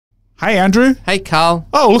Hey, Andrew. Hey, Carl.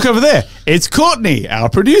 Oh, look over there. It's Courtney, our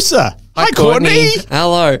producer. Hi, Courtney.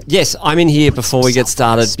 Hello. Yes, I'm in here before we get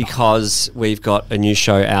started because we've got a new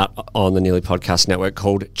show out on the Nearly Podcast Network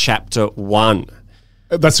called Chapter 1.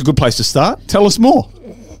 That's a good place to start. Tell us more.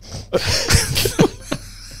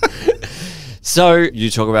 So you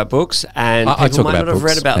talk about books and I people talk might about not have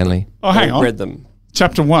books, read about mainly. them. Oh, hang on. Read them.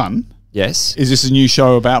 Chapter 1. Yes. Is this a new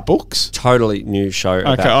show about books? Totally new show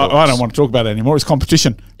about Okay, books. I don't want to talk about it anymore. It's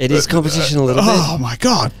competition. It is competition a little bit. Oh, my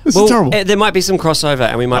God. This is terrible. There might be some crossover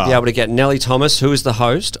and we might be able to get Nellie Thomas, who is the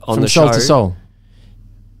host on From the Soul show. to Soul.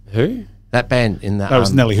 Who? That band in the... That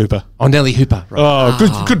was Nellie Hooper. Oh, Nellie Hooper. Right.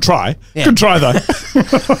 Oh, good try. Yeah. Good try, though.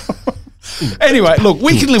 Anyway, look,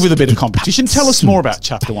 we can live with a bit of competition. Tell us more about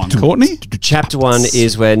Chapter 1, Courtney. Chapter 1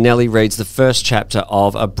 is where Nellie reads the first chapter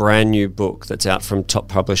of a brand new book that's out from top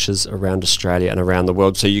publishers around Australia and around the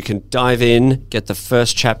world. So you can dive in, get the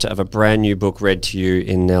first chapter of a brand new book read to you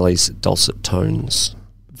in Nellie's dulcet tones.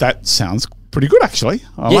 That sounds pretty good, actually.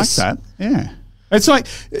 I Yes. like that. Yeah. It's like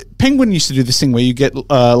Penguin used to do this thing where you get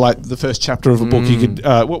like the first chapter of a book. You could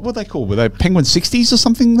what were they called? Were they Penguin 60s or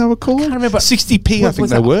something? They were called. I can't remember. 60p, I think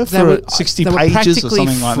they were for 60 pages or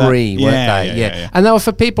something like that. free, weren't they? Yeah. And they were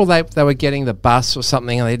for people they were getting the bus or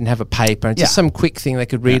something and they didn't have a paper and just some quick thing they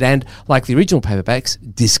could read and like the original paperbacks,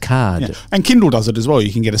 discard. Yeah. And Kindle does it as well.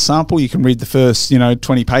 You can get a sample. You can read the first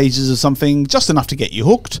 20 pages or something, just enough to get you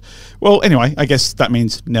hooked. Well, anyway, I guess that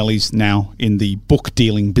means Nellie's now in the book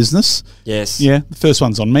dealing business. Yes. Yeah. The first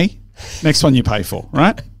one's on me. Next one you pay for,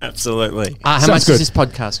 right? Absolutely. How Sounds much good. does this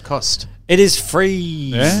podcast cost? It is free.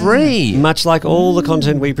 Yeah. Free. Much like all the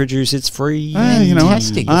content we produce, it's free. You know what?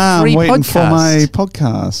 Fantastic. I'm Free waiting for podcast. my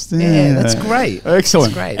podcast. Yeah, that's great.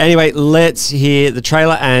 Excellent. That's great. Anyway, let's hear the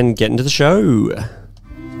trailer and get into the show.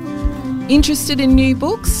 Interested in new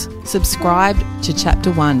books? Subscribe to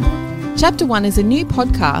Chapter 1. Chapter 1 is a new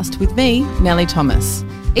podcast with me, Nellie Thomas.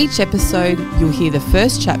 Each episode, you'll hear the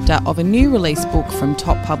first chapter of a new release book from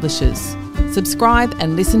top publishers. Subscribe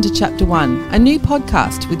and listen to Chapter 1, a new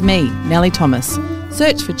podcast with me, Nellie Thomas.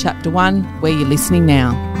 Search for Chapter 1 where you're listening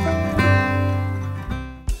now.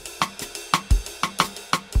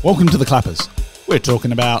 Welcome to the Clappers. We're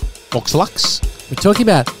talking about Voxlux, We're talking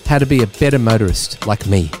about how to be a better motorist like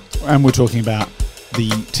me. and we're talking about the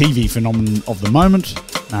TV phenomenon of the moment,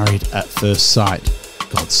 Married at First Sight.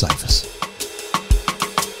 God save us.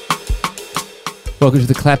 Welcome to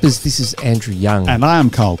the Clappers. This is Andrew Young. And I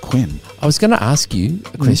am Carl Quinn. I was going to ask you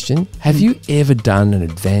a question. Have you ever done an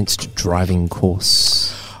advanced driving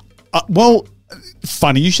course? Well,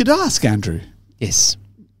 funny you should ask, Andrew. Yes.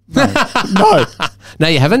 No. No,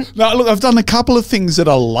 you haven't? No, look, I've done a couple of things that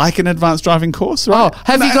are like an advanced driving course. Right? Oh,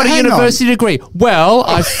 have No, you got a hang on. university degree? Well,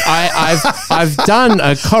 I've done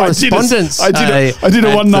a correspondence. I did a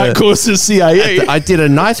at one-night the- course at CAE. I did a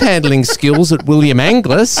knife handling skills at William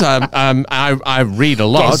Anglis. I read a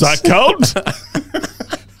lot. Does that count?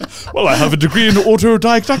 Well, I have a degree in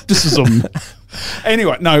autodidacticism.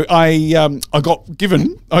 Anyway, no, I got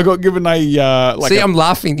given a like. See, a, I'm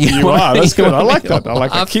laughing. You are. That's good. I like want that. me I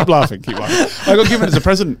like that. Keep laughing. Keep laughing. I got given as a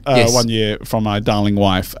present Yes. one year from my darling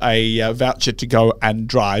wife a voucher to go and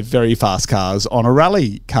drive very fast cars on a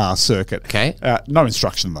rally car circuit. Okay. No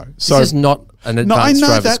instruction though. So This is not an No, I advanced know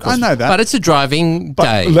driver's that, course. I know that. But it's a driving But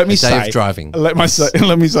day. let me a day say, of driving. Let me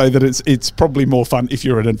say that it's probably more fun if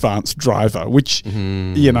you're an advanced driver, which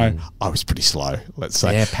I was pretty slow. Let's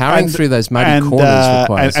say, Yeah, powering through those muddy corners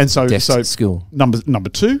requires deft skill. Number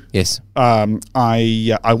two. Yes.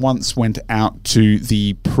 I once went out to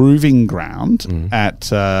the proving ground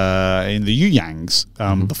at in the Yuyangs,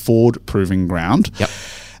 the Ford proving ground. Yep.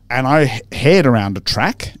 And I head around a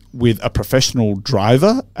track with a professional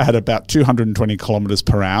driver at about 220 kilometers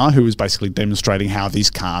per hour who was basically demonstrating how these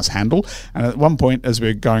cars handle. And at one point, as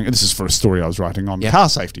we're going, and this is for a story I was writing on car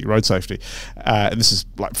safety, road safety. This is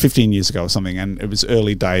like 15 years ago or something, and it was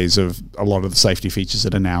early days of a lot of the safety features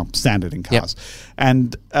that are now standard in cars.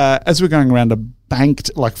 And as we're going around a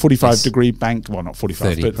banked, like 45 degree banked, well, not 45,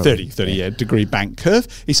 30 but probably. 30 degree bank curve.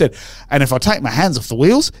 He said, and if I take my hands off the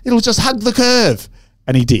wheels, it'll just hug the curve.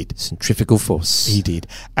 And he did. Centrifugal force. He did.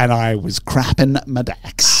 And I was crapping my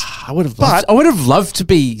dacks. I would have loved to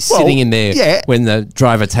be sitting in there when the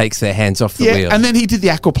driver takes their hands off the wheel. And then he did the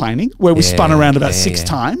aquaplaning where we spun around about six yeah.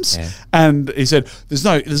 times. Yeah. And he said, there's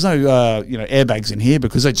no airbags in here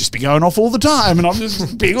because they'd just be going off all the time. And I'm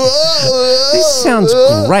just being, This sounds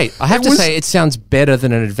great. I have to say, it sounds better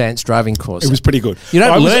than an advanced driving course. It was pretty good. You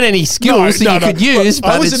don't learn any skills that you could use,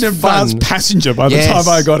 but I was it's an advanced fun. passenger by the time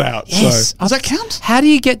I got out. Yes. So, does that count? How do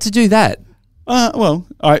you get to do that? Well,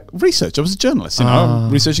 I research. I was a journalist, I'm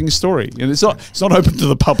researching a story. And it's not open to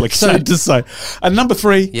the public, sad to say. And number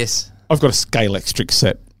 3, Yes. I've got a scale electric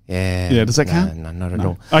set. Yeah. Yeah, does that count? No, not at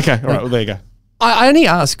all. Okay, all right, well, there you go. I only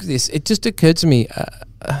ask this. It just occurred to me,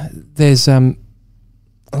 there's a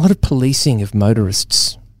lot of policing of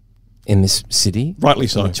motorists in this city. Rightly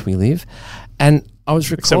so. In which we live. And I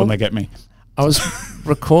was Except when they get me. I was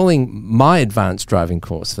recalling my advanced driving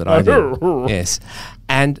course that I did. Yes.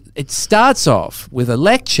 And it starts off with a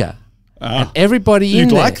lecture. And everybody in You'd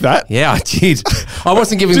there. like that? Yeah, I did. I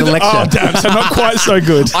wasn't giving the lecture. Oh, damn, so not quite so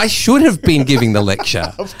good. I should have been giving the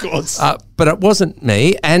lecture. Of course. But it wasn't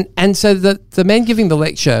me. And so the man giving the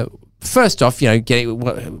lecture, first off,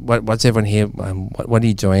 what's everyone here? What are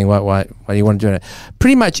you doing? What do you want to do?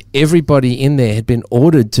 Pretty much everybody in there had been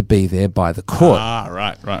ordered to be there by the court.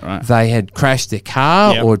 Right. They had crashed their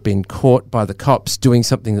car or had been caught by the cops doing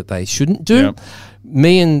something that they shouldn't do. Yep.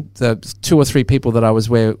 Me and the 2 or 3 people that I was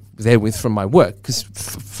there with from my work, because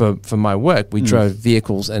for my work we drove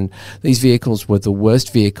vehicles, and these vehicles were the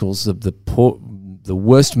worst vehicles of the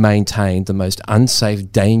worst maintained, the most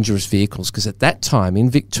unsafe, dangerous vehicles. Because at that time in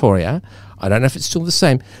Victoria, I don't know if it's still the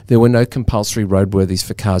same, there were no compulsory roadworthies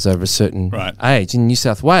for cars over a certain age. In New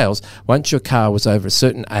South Wales, once your car was over a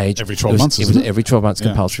certain age, every 12 months, it was every 12 months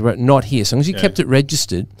compulsory road. Not here, as long as you kept it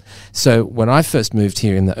registered. So when I first moved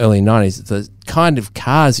here in the early 90s, the kind of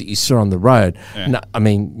cars that you saw on the road,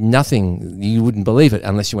 nothing, you wouldn't believe it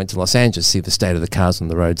unless you went to Los Angeles, see the state of the cars on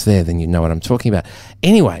the roads there, then you know what I'm talking about.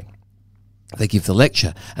 Anyway, they give the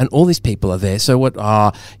lecture, and all these people are there. So what?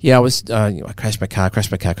 I crashed my car,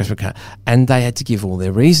 and they had to give all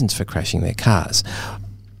their reasons for crashing their cars.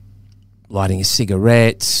 Lighting a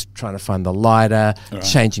cigarette, trying to find the lighter,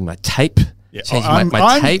 changing my tape. Yeah. Changing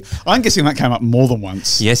my tape. I'm guessing that came up more than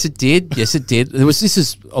once. Yes, it did. This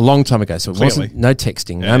is a long time ago, so it wasn't no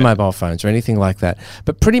texting, no mobile phones or anything like that.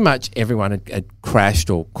 But pretty much everyone had crashed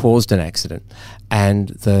or caused an accident. And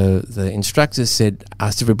the instructor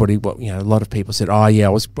asked everybody a lot of people said, I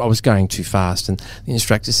was going too fast. And the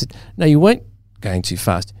instructor said, no, you weren't going too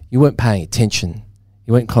fast. You weren't paying attention.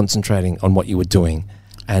 You weren't concentrating on what you were doing.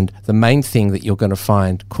 And the main thing that you're going to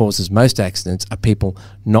find causes most accidents are people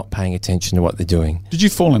not paying attention to what they're doing. Did you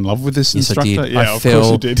fall in love with this instructor? Yes, I did. Yeah, I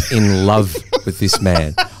fell in love with this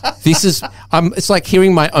man. This is, it's like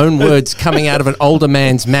hearing my own words coming out of an older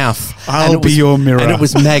man's mouth. I'll be your mirror. And it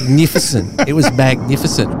was magnificent. It was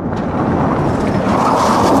magnificent.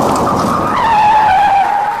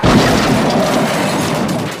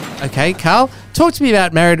 Okay, Carl, talk to me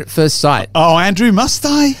about Married at First Sight. Oh, Andrew, must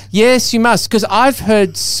I? Yes, you must, because I've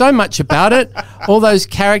heard so much about it. All those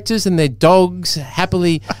characters and their dogs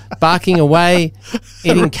happily barking away,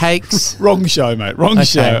 eating cakes. Wrong show, mate. Wrong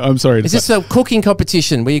show. I'm sorry to say. Is this a cooking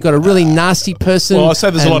competition where you've got a really nasty person? Well, I say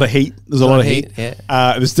there's a lot of heat. There's a lot of heat. Yeah.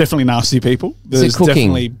 There's definitely nasty people. There's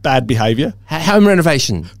definitely bad behaviour. Home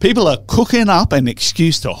renovation. People are cooking up an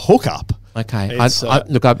excuse to hook up. Okay. I'll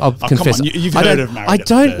confess. Come on, you've heard of Married I at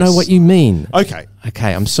don't know First. what you mean. Okay.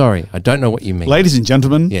 Okay, I'm sorry. I don't know what you mean. Ladies and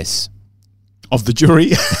gentlemen Yes. of the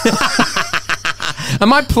jury,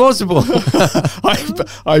 am I plausible?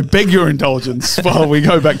 I beg your indulgence while we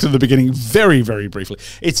go back to the beginning very, very briefly.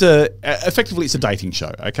 It's effectively it's a dating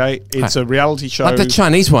show, okay? It's a reality show. Like the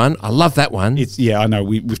Chinese one. I love that one. I know.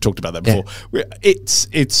 We've talked about that before. Yeah.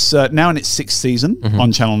 It's now in its 6th season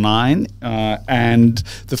on Channel 9, and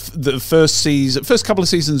the first couple of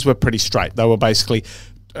seasons were pretty straight. They were basically,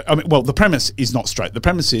 the premise is not straight. The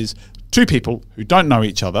premise is 2 people who don't know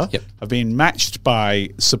each other have been matched by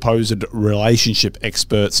supposed relationship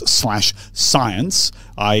experts / science,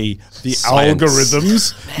 i.e. the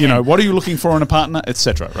algorithms. What are you looking for in a partner,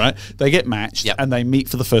 etc. Right? They get matched and they meet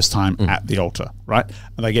for the first time at the altar, right?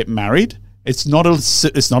 And they get married. It's not a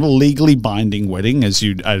legally binding wedding as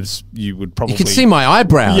you would probably. You can see my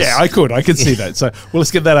eyebrows. Yeah, I could see that. So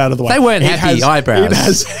let's get that out of the way. They weren't happy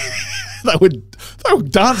eyebrows. They were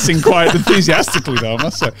dancing quite enthusiastically, though, I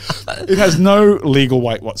must say. It has no legal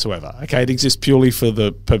weight whatsoever. Okay, it exists purely for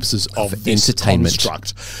the purposes of this entertainment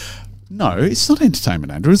construct. No, it's not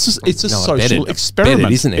entertainment, Andrew. It's a social experiment. I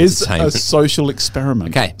bet it isn't entertainment. It's a social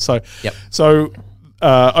experiment. Okay. So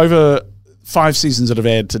over 5 seasons that have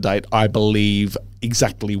aired to date, I believe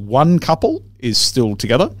exactly 1 couple is still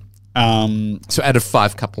together. So out of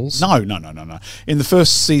 5 couples? No. In the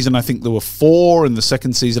first season, I think there were 4. In the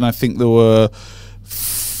second season, I think there were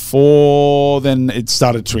 4. Then it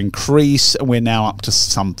started to increase, and we're now up to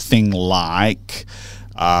something like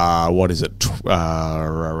what is it?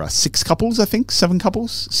 6 couples, I think, 7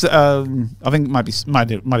 couples. I think it might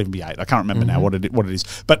even be 8. I can't remember now what it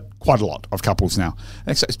is, but quite a lot of couples now.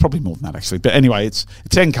 It's probably more than that actually. But anyway, it's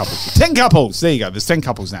 10 couples. 10 couples. There you go. There's 10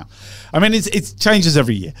 couples now. I mean, it changes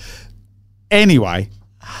every year. Anyway,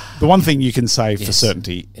 the one thing you can say for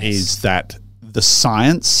certainty is that the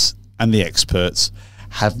science and the experts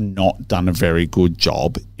have not done a very good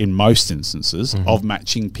job in most instances of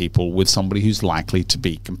matching people with somebody who's likely to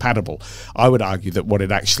be compatible. I would argue that what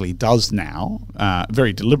it actually does now,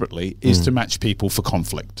 very deliberately, is to match people for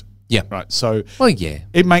conflict. Yeah. Right. So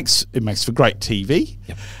it makes for great TV.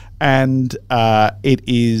 Yep. And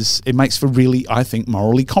it makes for really, I think,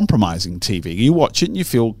 morally compromising TV. You watch it and you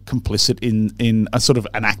feel complicit in a sort of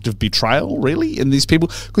an act of betrayal, really, in these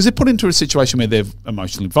people, because they're put into a situation where they're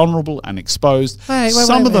emotionally vulnerable and exposed.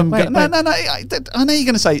 Some of them, I know you're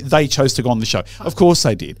going to say they chose to go on the show. Of course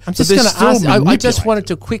they did. I'm just going to ask. I just wanted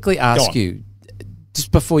to quickly ask you,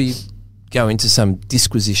 just before you go into some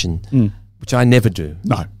disquisition, which I never do.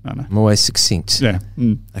 No. I'm always succinct. Yeah.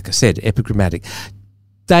 Like I said, epigrammatic.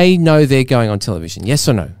 They know they're going on television, yes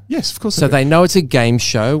or no? Yes, of course. So they know it's a game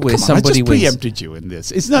show where somebody wins. I just preempted you in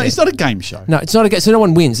this. It's not a game show. No, it's not a game. So no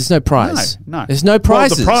one wins. There's no prize. No. There's no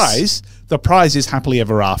prizes. Well, the prize is happily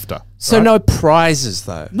ever after. So right? no prizes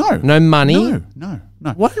though. No. No money. No.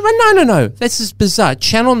 What? No. This is bizarre.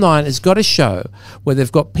 Channel 9 has got a show where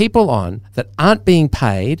they've got people on that aren't being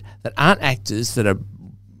paid, that aren't actors, that are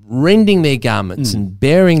rending their garments and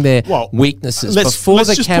bearing their weaknesses before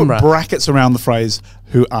the camera. Let's just put brackets around the phrase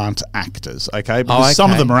 "who aren't actors," okay? Because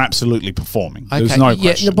some of them are absolutely performing. Okay. There's no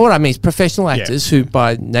question. Yeah, what I mean is professional actors who,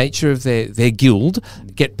 by nature of their guild,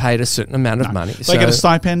 get paid a certain amount of money. They get a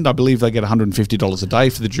stipend. I believe they get $150 a day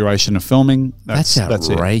for the duration of filming. That's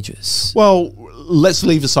outrageous. Well, let's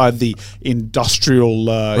leave aside the industrial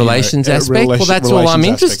relations aspect. Well, that's all I'm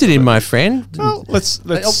interested in, my friend. Well, let's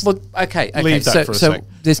okay. Leave that for a sec.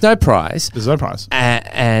 There's no prize. There's no prize.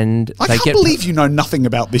 And I can't believe you know nothing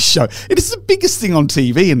about this show. It is the biggest thing on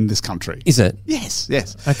TV in this country. Is it? Yes.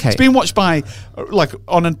 Okay. It's being watched by,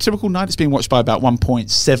 on a typical night, it's being watched by about 1.7,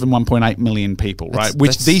 1.8 million people, right?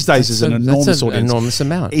 Which these days is an enormous audience. Enormous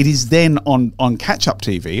amount. It is then on catch-up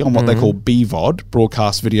TV, on what they call BVOD,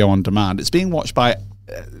 broadcast video on demand. It's being watched by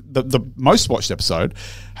the most watched episode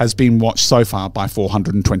has been watched so far by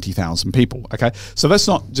 420,000 people. Okay, so that's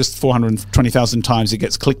not just 420,000 times it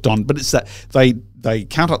gets clicked on, but it's that they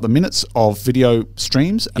count up the minutes of video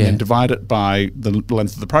streams and then divide it by the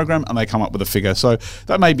length of the program, and they come up with a figure. So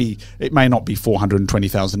that it may not be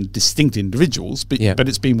 420,000 distinct individuals, but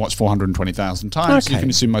it's been watched 420,000 times. Okay. You can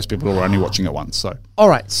assume most people are only watching it once. So all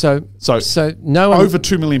right, so no one, over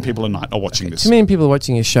 2 million people a night are watching this. 2 million people are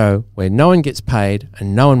watching a show where no one gets paid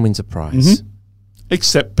and no one wins a prize.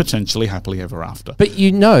 Except potentially happily ever after. But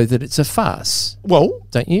you know that it's a farce. Well,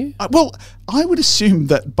 don't you? I would assume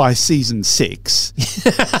that by season 6,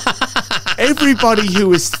 everybody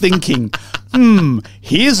who is thinking,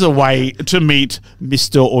 here's a way to meet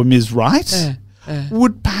Mr. or Ms. Right,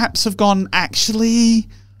 would perhaps have gone, actually,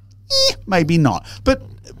 maybe not. But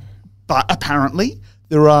apparently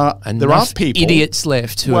there are people, idiots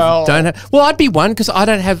left who don't have. Well, I'd be one because I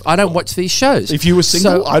don't watch these shows. If you were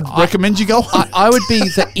single, I'd recommend you go on. I would be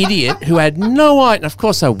the idiot who had no idea. Of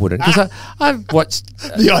course, I wouldn't because I've watched.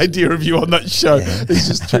 The idea of you on that show is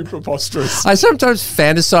just too preposterous. I sometimes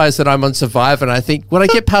fantasize that I'm on Survivor, and I think, would I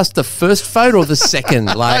get past the first vote or the second?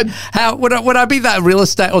 Like, how would I be that real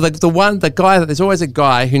estate or the guy that there's always a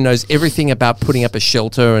guy who knows everything about putting up a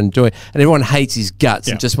shelter and everyone hates his guts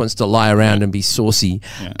and just wants to lie around and be saucy.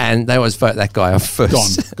 Yeah. And they always vote that guy off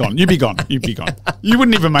first. Gone. You'd be gone. You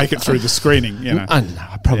wouldn't even make it through the screening. You know.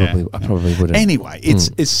 I probably wouldn't. Anyway, it's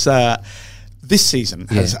this season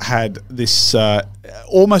has had this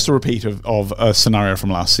almost a repeat of a scenario from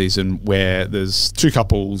last season where there's 2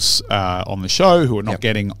 couples on the show who are not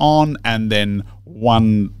getting on, and then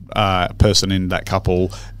one person in that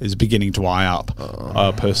couple is beginning to eye up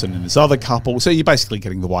a person in this other couple. So you're basically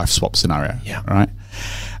getting the wife swap scenario. Yeah. Right.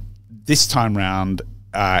 This time round,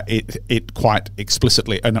 it quite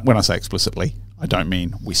explicitly, and when I say explicitly, I don't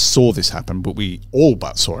mean we saw this happen, but we all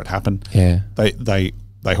but saw it happen. Yeah.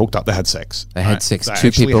 They hooked up. They had sex. They had sex.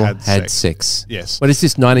 2 people had sex. Yes. What is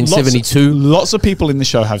this, 1972? Lots of people in the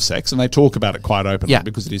show have sex, and they talk about it quite openly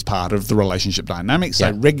because it is part of the relationship dynamics.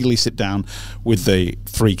 They regularly sit down with the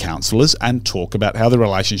 3 counselors and talk about how the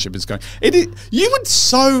relationship is going. You would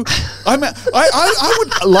so.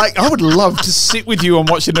 I would love to sit with you and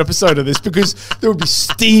watch an episode of this, because there would be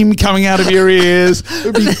steam coming out of your ears.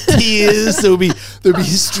 There would be tears. There would be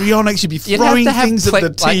histrionics. You'd be throwing things at the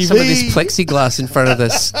TV. Like some of this plexiglass in front of the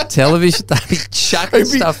ridiculous. Television, they'd be chucking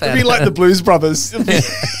stuff at It'd be like the Blues Brothers.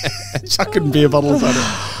 Chucking beer bottles at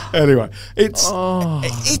it. Anyway,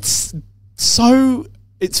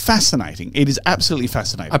 it's fascinating. It is absolutely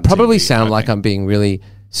fascinating. I probably TV, sound I like think. I'm being really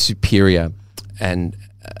superior and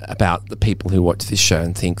about the people who watch this show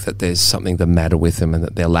and think that there's something the matter with them and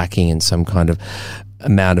that they're lacking in some kind of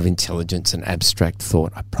amount of intelligence and abstract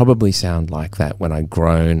thought. I probably sound like that when I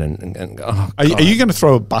groan and oh, Are you going to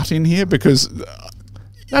throw a butt in here? Because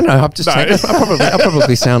no, I'm just saying. I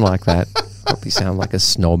probably sound like that. Probably sound like a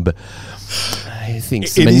snob. I think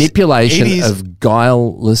it's manipulation of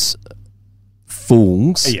guileless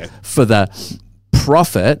fools for the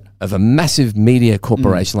profit of a massive media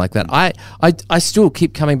corporation like that. I still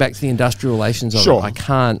keep coming back to the industrial relations of it.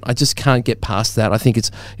 I just can't get past that. I think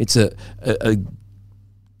it's a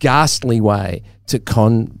ghastly way to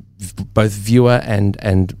con both viewer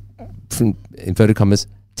and from inverted commas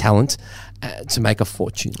talent to make a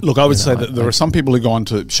fortune. Look, I would say that there are some people who go on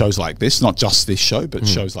to shows like this, not just this show, but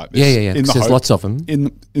shows like this. Yeah. There's lots of them.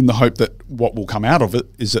 In the hope that what will come out of it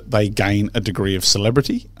is that they gain a degree of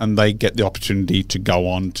celebrity and they get the opportunity to go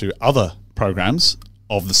on to other programs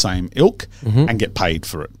of the same ilk and get paid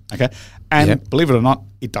for it. Okay, and believe it or not,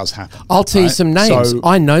 it does happen. I'll tell you some names.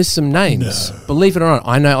 I know some names. No. Believe it or not,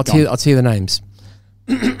 I know. I'll tell you the names.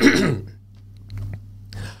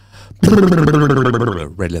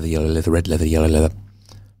 Red leather, yellow leather, red leather, yellow leather.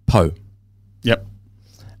 Poe. Yep.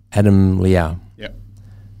 Adam Liao. Yep.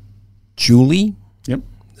 Julie. Yep.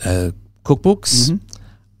 Cookbooks.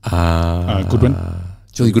 Goodwin.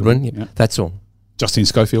 Julie Goodwin. Yep. That's all. Justine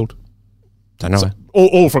Schofield. Don't know. So,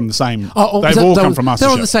 all from the same. They've all come from MasterChef. They're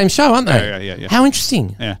on the same show, aren't they? Yeah. How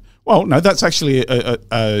interesting. Yeah. Well, no, that's actually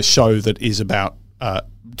a show that is about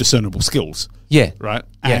discernible skills. Yeah. Right.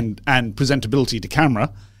 Yeah. And presentability to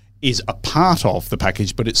camera is a part of the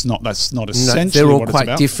package, but it's not. That's not essentially. They're all what quite it's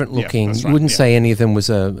about. different looking. Yeah, right, you wouldn't say any of them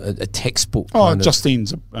was a textbook. Oh,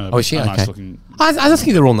 Justine's a is she? nice Okay. looking. I don't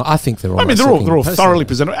think they're all. I think they're all. I mean, nice they're all looking thoroughly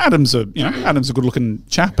presentable. Adam's a good looking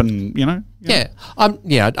chap, and I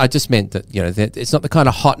just meant that that it's not the kind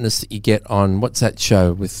of hotness that you get on what's that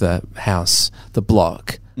show with the house, The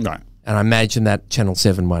Block, right. And I imagine that Channel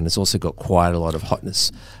 7 one has also got quite a lot of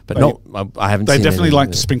hotness, but I haven't. They seen definitely any like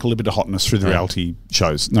to sprinkle a bit of hotness through the reality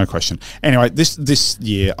shows, no question. Anyway, this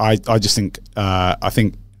year, I just think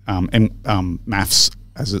MAFS,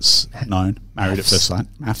 as it's known, Married at First Sight,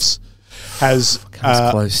 MAFS, has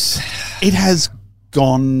close. It has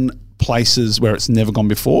gone places where it's never gone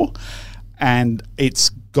before, and it's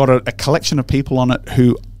got a collection of people on it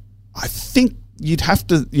who I think you'd have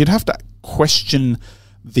to question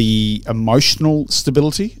the emotional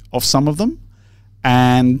stability of some of them,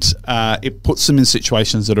 and it puts them in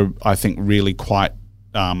situations that are, I think, really quite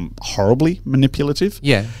horribly manipulative.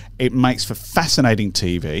 Yeah. It makes for fascinating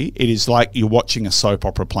TV. It is like you're watching a soap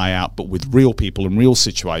opera play out, but with real people in real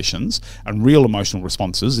situations and real emotional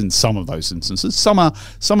responses in some of those instances. Some are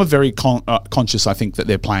very conscious, I think, that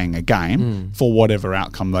they're playing a game for whatever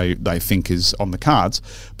outcome they think is on the cards.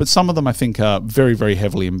 But some of them, I think, are very, very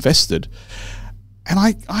heavily invested. And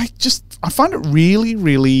I find it really,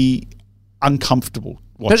 really uncomfortable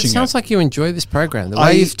watching it. But it sounds like you enjoy this program. The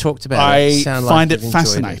way you've talked about it, I find it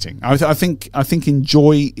fascinating. I think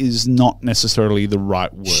enjoy is not necessarily the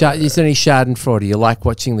right word. Is there any schadenfreude? You like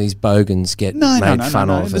watching these bogans get made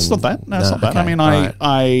fun of? It's not that. No, it's not that. I mean,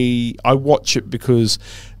 I watch it because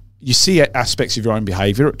you see aspects of your own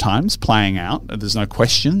behaviour at times playing out. There's no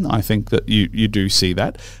question. I think that you do see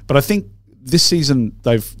that. But I think this season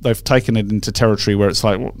they've taken it into territory where it's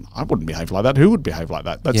like, well, I wouldn't behave like that. Who would behave like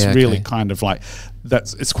that? That's really kind of like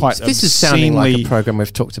that's. It's quite. So this is sounding like a program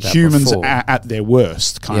we've talked about. Humans before. At their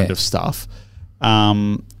worst, kind of stuff.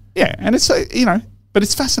 And it's but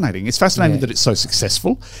it's fascinating. It's fascinating that it's so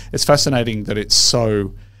successful. It's fascinating that it's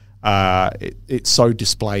so. It so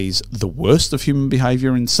displays the worst of human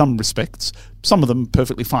behaviour in some respects. Some of them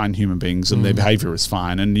perfectly fine human beings, and their behaviour is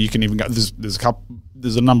fine. And you can even go.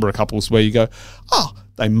 There's a number of couples where you go, oh,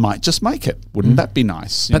 they might just make it. Wouldn't that be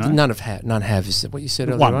nice? But none have. Is that what you said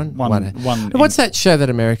earlier on? One. What's that show? That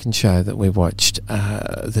American show that we watched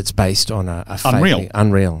that's based on a Unreal.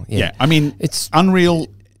 Unreal. Yeah. I mean, it's Unreal.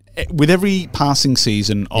 With every passing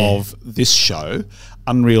season of this show,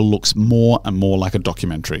 Unreal looks more and more like a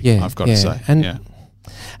documentary. Yeah, I've got to say.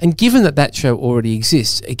 And given that show already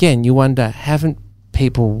exists, again, you wonder, haven't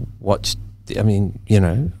people watched? I mean,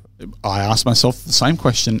 I ask myself the same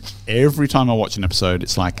question every time I watch an episode.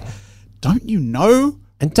 It's like, don't you know?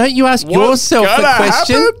 And don't you ask yourself the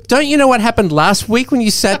question? Happen? Don't you know what happened last week when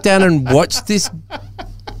you sat down and watched this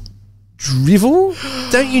drivel?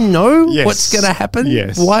 Don't you know Yes. what's going to happen?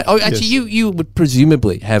 Yes. Why? Oh, actually, Yes. you would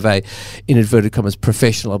presumably have a, in inverted commas,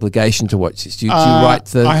 professional obligation to watch this. Do you write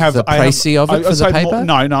the précis of it for the paper?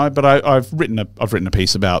 No, but I've written a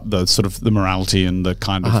piece about the sort of the morality and the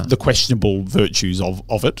kind of the questionable virtues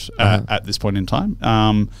of it at this point in time.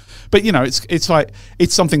 But it's like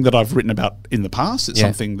it's something that I've written about in the past. It's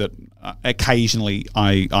something that occasionally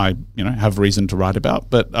I have reason to write about.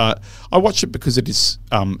 But I watch it because it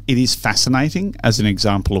is fascinating as an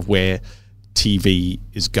example of where TV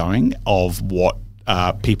is going, of what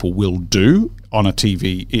people will do on a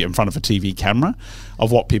TV, in front of a TV camera,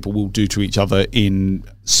 of what people will do to each other in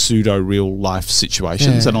pseudo real life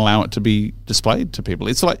situations and allow it to be displayed to people.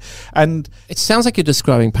 It's like, and it sounds like you're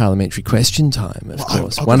describing Parliamentary Question Time, of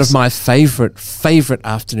course. One of my favourite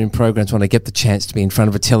afternoon programs when I get the chance to be in front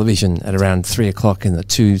of a television at around 3 o'clock in the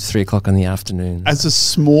 3 o'clock in the afternoon. As a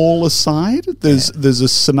small aside, there's a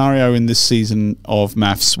scenario in this season of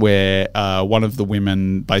Maths where one of the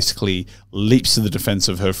women basically leaps to the defence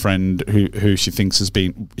of her friend who she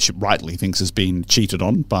rightly thinks has been cheated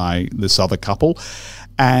on by this other couple.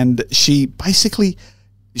 And she's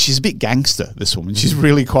a bit gangster, this woman. She's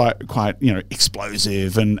really quite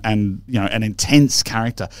explosive and an intense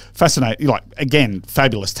character. Fascinating, like, again,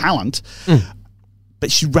 fabulous talent.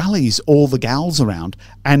 But she rallies all the gals around,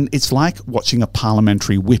 and it's like watching a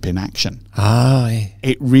parliamentary whip in action.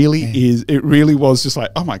 It really is. It really was just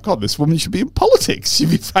like, oh my God, this woman should be in politics.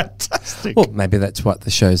 She'd be fantastic. Well, maybe that's what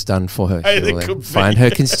the show's done for her. It She'll could find be.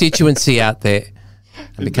 her constituency out there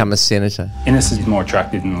and become a senator. Innes is more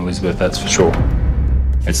attractive than Elizabeth, that's for sure.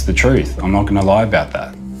 It's the truth. I'm not going to lie about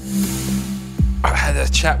that. I had a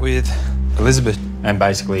chat with Elizabeth. And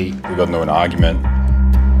basically, we got into an argument.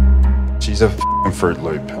 She's a f***ing Fruit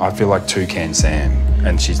Loop. I feel like Toucan Sam,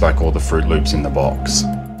 and she's like all the Fruit Loops in the box.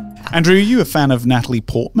 Andrew, are you a fan of Natalie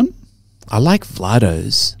Portman? I like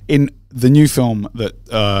Vlados. In the new film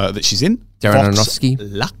that she's in, Darren Vox Aronofsky?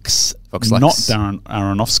 Lux, not Darren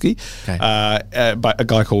Aronofsky, Okay. but a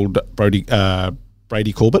guy called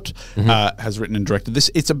Brady Corbett has written and directed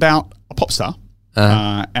this. It's about a pop star,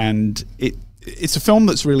 and it's a film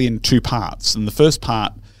that's really in two parts. And the first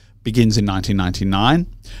part begins in 1999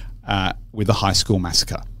 with the high school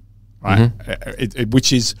massacre, right?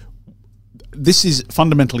 This is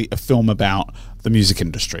fundamentally a film about the music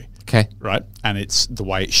industry. Okay. Right? And it's the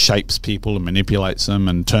way it shapes people and manipulates them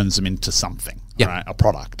and turns them into something, right? A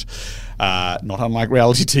product. Not unlike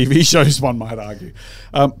reality TV shows, one might argue.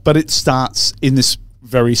 But it starts in this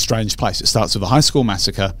very strange place. It starts with a high school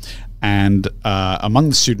massacre, and among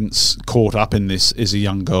the students caught up in this is a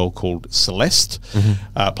young girl called Celeste,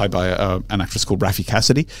 played by an actress called Raffi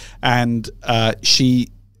Cassidy. And she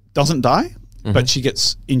doesn't die, but she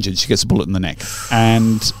gets injured. She gets a bullet in the neck.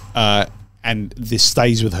 And this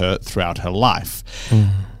stays with her throughout her life.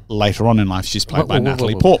 Later on in life, she's played by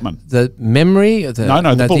Natalie Portman. The memory?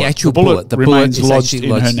 The actual bullet. The remains bullet lodged is in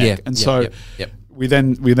her lodged, neck. And so we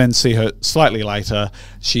then see her slightly later.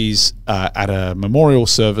 She's at a memorial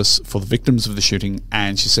service for the victims of the shooting,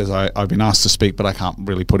 and she says, I've been asked to speak, but I can't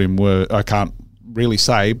really put in word. I can't really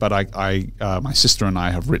say, but my sister and I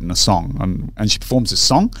have written a song. And she performs this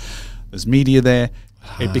song. There's media there.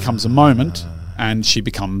 It becomes a moment, and she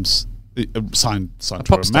becomes signed to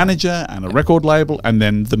a manager and a record label, and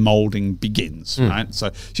then the molding begins, right?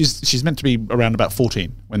 So she's meant to be around about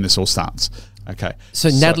 14 when this all starts. Okay. So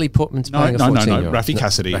Natalie Portman's playing a 14-year-old. No. Raffi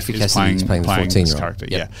Cassidy is playing the 14-year-old this character,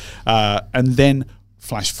 and then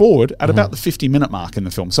flash forward at about the 50-minute mark in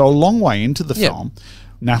the film. So a long way into the film,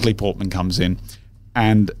 Natalie Portman comes in,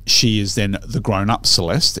 and she is then the grown-up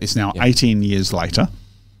Celeste. It's now 18 years later.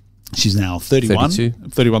 She's now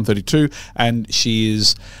 32, and she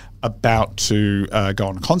is about to go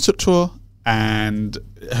on a concert tour, and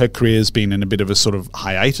her career's been in a bit of a sort of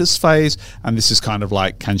hiatus phase, and this is kind of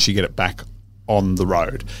like, can she get it back on the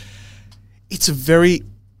road? It's a very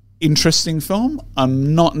interesting film.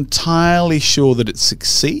 I'm not entirely sure that it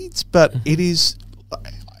succeeds, but it is,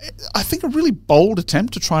 I think, a really bold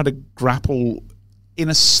attempt to try to grapple in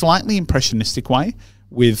a slightly impressionistic way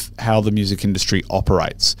with how the music industry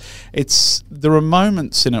operates. There are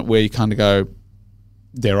moments in it where you kind of go,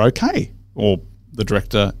 they're okay, or the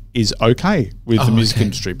director is okay with the music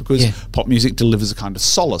industry, because pop music delivers a kind of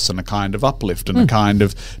solace and a kind of uplift and a kind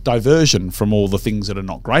of diversion from all the things that are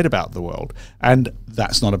not great about the world. And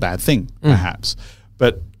that's not a bad thing, perhaps.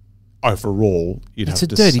 But overall, it's a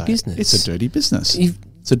dirty business. It's a dirty business.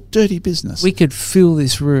 It's a dirty business. We could fill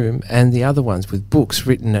this room and the other ones with books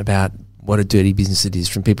written about what a dirty business it is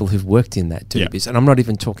from people who've worked in that dirty Yeah. business. And I'm not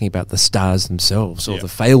even talking about the stars themselves or Yeah. the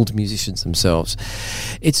failed musicians themselves.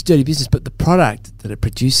 It's dirty business, but the product that it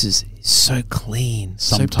produces is so clean,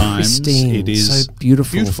 Sometimes so pristine, it is so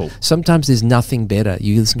beautiful. beautiful. Sometimes there's nothing better.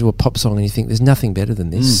 You listen to a pop song and you think there's nothing better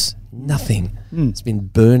than this. Nothing. It's been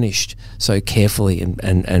burnished so carefully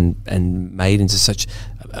and made into such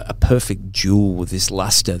a perfect jewel with this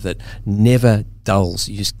luster that never dulls.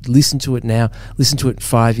 You just listen to it now, listen to it in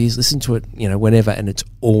 5 years, listen to it, whenever, and it's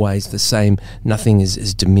always the same. Nothing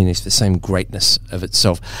is diminished, the same greatness of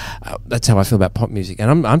itself. That's how I feel about pop music. And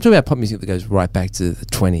I'm talking about pop music that goes right back to the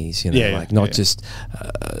 20s, not just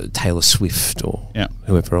Taylor Swift or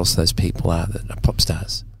whoever else those people are that are pop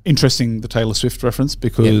stars. Interesting, the Taylor Swift reference,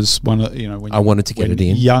 because when I wanted to get it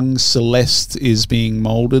in. Young Celeste is being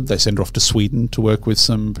moulded, they send her off to Sweden to work with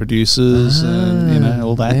some producers and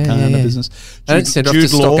all that kind of business. I don't send off to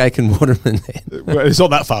Stockake and Waterman then. Well, it's not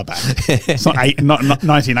that far back. It's not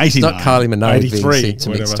 1989. It's not Kylie Minogue being 83, sent to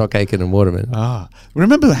mix Stockake and Waterman.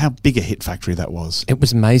 Remember how big a hit factory that was? It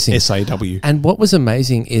was amazing. SAW. And what was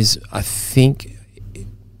amazing is I think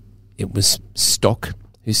it was Stock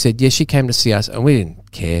who said, yes, she came to see us and we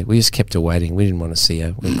didn't care. We just kept her waiting. We didn't want to see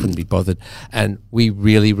her. We couldn't be bothered. And we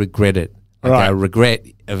really regret it. Our regret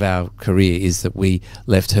of our career is that we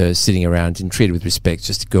left her sitting around and treated with respect,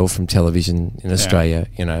 just a girl from television in Australia,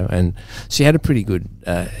 and she had a pretty good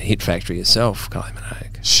hit factory herself, Kylie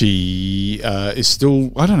Minogue. She is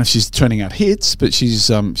still, I don't know if she's turning out hits, but she's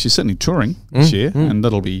certainly touring this year, and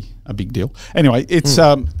that'll be a big deal. Anyway, it's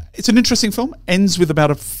an interesting film. Ends with about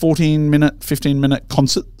a 15-minute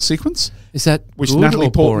concert sequence. Is that which good Natalie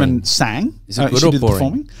or Portman boring? sang? Is it good she or did boring?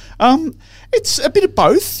 The performing. It's a bit of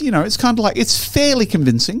both. It's kind of like, it's fairly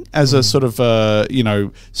convincing as a sort of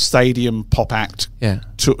stadium pop act. Yeah.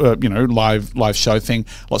 To, live show thing.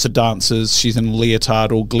 Lots of dancers. She's in a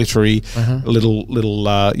leotard, all glittery, little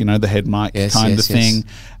the head mic kind of thing,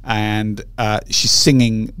 and she's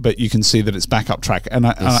singing, but you can see that it's backup track. And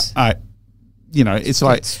it's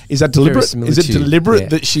like, is that deliberate? Is it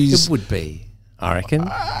deliberate that she's? It would be. I reckon.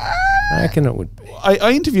 I reckon it would be.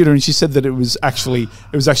 I interviewed her and she said that it was actually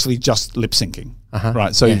just lip syncing,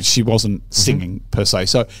 right? So she wasn't singing per se.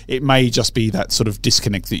 So it may just be that sort of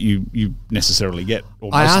disconnect that you necessarily get. Or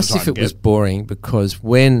I asked if it was boring because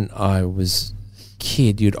when I was a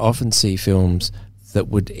kid, you'd often see films that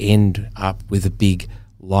would end up with a big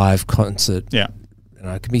live concert. Yeah. And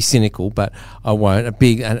I can be cynical, but I won't. A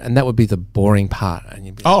big, and that would be the boring part. And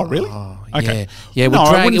you'd be like, really? Okay. Yeah. It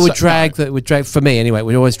would drag for me anyway.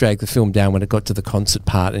 We'd always drag the film down when it got to the concert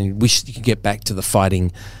part, and you wish you could get back to the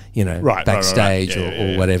fighting, backstage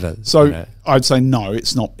or whatever. So I'd say no,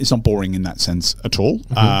 it's not boring in that sense at all.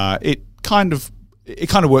 It kind of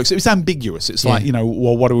works. It's ambiguous. It's like,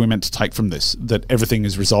 well, what are we meant to take from this? That everything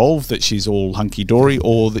is resolved, that she's all hunky-dory,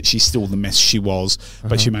 or that she's still the mess she was,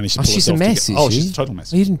 but she managed to pull she's herself a mess, together. is she? She's a total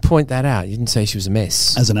mess. You didn't point that out. You didn't say she was a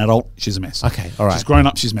mess. As an adult, she's a mess. Okay, all right. She's grown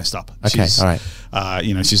up, she's messed up. Okay, all right.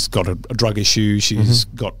 She's got a drug issue. She's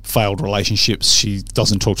got failed relationships. She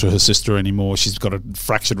doesn't talk to her sister anymore. She's got a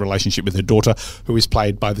fractured relationship with her daughter, who is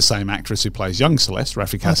played by the same actress who plays young Celeste,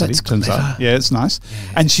 Raffi Cassidy. That's turns clever. out. Yeah, it's nice.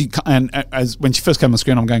 Yeah. And as when she first came on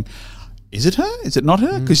screen, I'm going, is it her? Is it not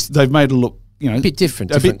her? Because they've made her look, a bit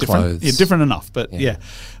different. A bit different. Clothes. Yeah, different enough. But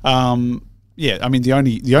I mean, the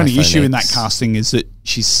only issue in that casting is that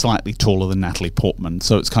she's slightly taller than Natalie Portman.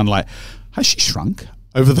 So it's kind of like, has she shrunk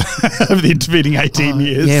over the intervening 18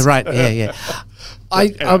 years? Yeah, right. Yeah.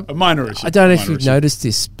 A minor issue. I don't know if you've noticed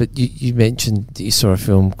this, but you mentioned that you saw a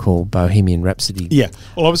film called Bohemian Rhapsody. Yeah.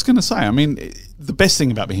 Well, I was going to say, I mean, the best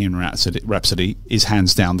thing about Bohemian Rhapsody is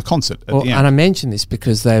hands down the concert at the end. And I mention this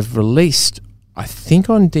because they've released, I think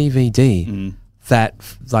on DVD, that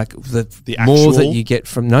like the more actual? that you get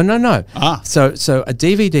from no. So a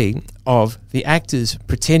DVD of the actors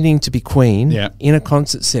pretending to be Queen in a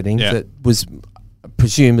concert setting that was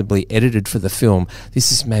presumably edited for the film.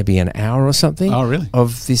 This is maybe an hour or something. Oh, really?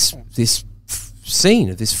 Of this scene,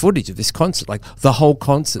 of this footage of this concert, like the whole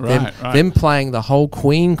concert, them playing the whole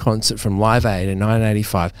Queen concert from Live Aid in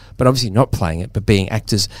 1985, but obviously not playing it, but being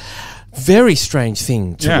actors. Very strange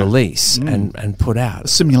thing to release and put out. A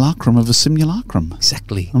simulacrum of a simulacrum.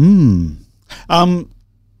 Exactly.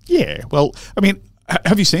 Yeah. Well, I mean,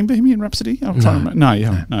 have you seen Bohemian Rhapsody? I'm trying to remember. No, you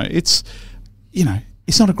haven't. No, it's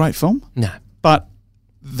it's not a great film. No, but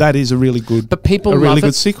that is a really good. But people love really good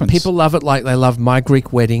it. Sequence. People love it like they love My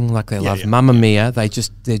Greek Wedding, like they love Mamma Mia. They're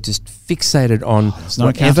just fixated on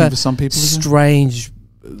whatever for some people, strange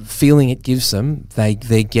feeling it gives them. They're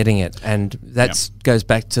getting it, and that goes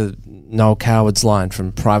back to Noel Coward's line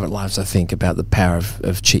from Private Lives, I think, about the power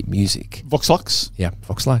of cheap music. Vox Lux. Yeah,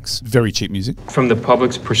 Vox Lux. Very cheap music. From the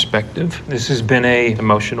public's perspective, this has been an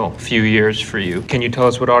emotional few years for you. Can you tell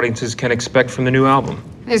us what audiences can expect from the new album?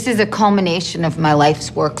 This is a culmination of my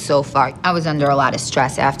life's work so far. I was under a lot of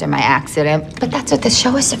stress after my accident, but that's what this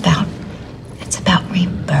show is about. It's about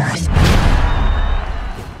rebirth.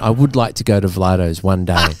 I would like to go to Vlado's one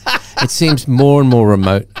day. It seems more and more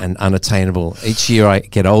remote and unattainable. Each year I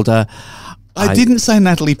get older. I didn't say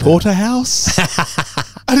Natalie Porterhouse.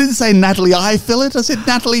 I didn't say Natalie Eyefillet. I said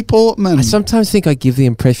Natalie Portman. I sometimes think I give the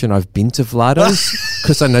impression I've been to Vlado's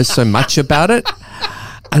because I know so much about it.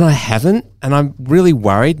 And I haven't, and I'm really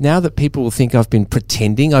worried now that people will think I've been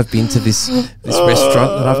pretending I've been to this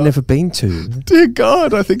restaurant that I've never been to. Dear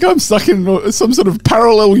God, I think I'm stuck in some sort of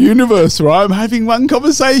parallel universe where I'm having one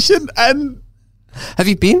conversation and... Have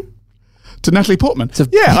you been? To Natalie Portman?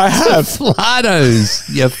 Yeah, I have. Vlado's,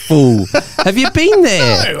 you fool. Have you been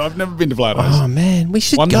there? No, I've never been to Vlado's. Oh, man, we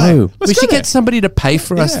should One go. day. Let's We go should there. get somebody to pay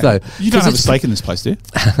for us, though. You don't have a stake in this place, do you?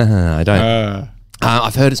 I don't.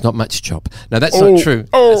 I've heard it's not much chop. No, that's Oh, not true.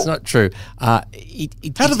 oh. That's not true. How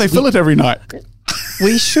do they fill it every night?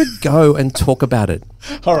 We should go and talk about it.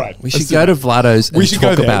 All right. We should go to Vlado's and We should go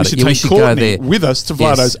talk there. about We it. should Yeah, we take should go Courtney there with us to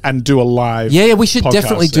Yes. Vlado's and do a live Yeah, we should podcast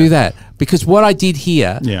definitely there. do that. Because what I did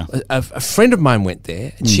here, Yeah. a friend of mine went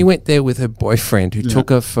there, and she went there with her boyfriend who took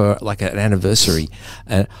her for like an anniversary.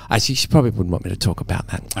 Actually, she probably wouldn't want me to talk about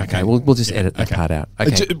that. Okay, we'll just edit that part out.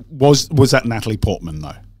 Okay. Was that Natalie Portman,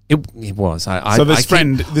 though? It was. So this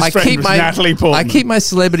friend was Natalie Portman. I keep my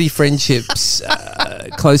celebrity friendships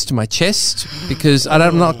close to my chest because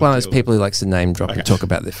I'm not one of those people who likes to name drop and talk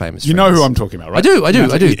about their famous You friends. know who I'm talking about, right? I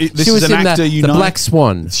do. This She was is an in actor you the know. Black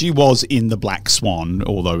Swan. She was in the Black Swan,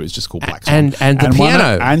 although it's just called Black Swan. And the won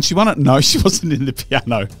piano. it- and she won it. No, she wasn't in the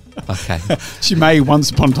piano. Okay. She may once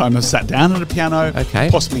upon a time have sat down at a piano, Okay.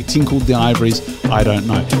 possibly tinkled the ivories. I don't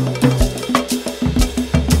know.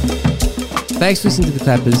 Thanks for listening to The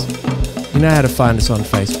Clappers. You know how to find us on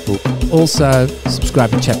Facebook. Also,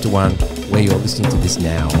 subscribe to Chapter 1 where you're listening to this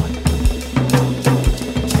now.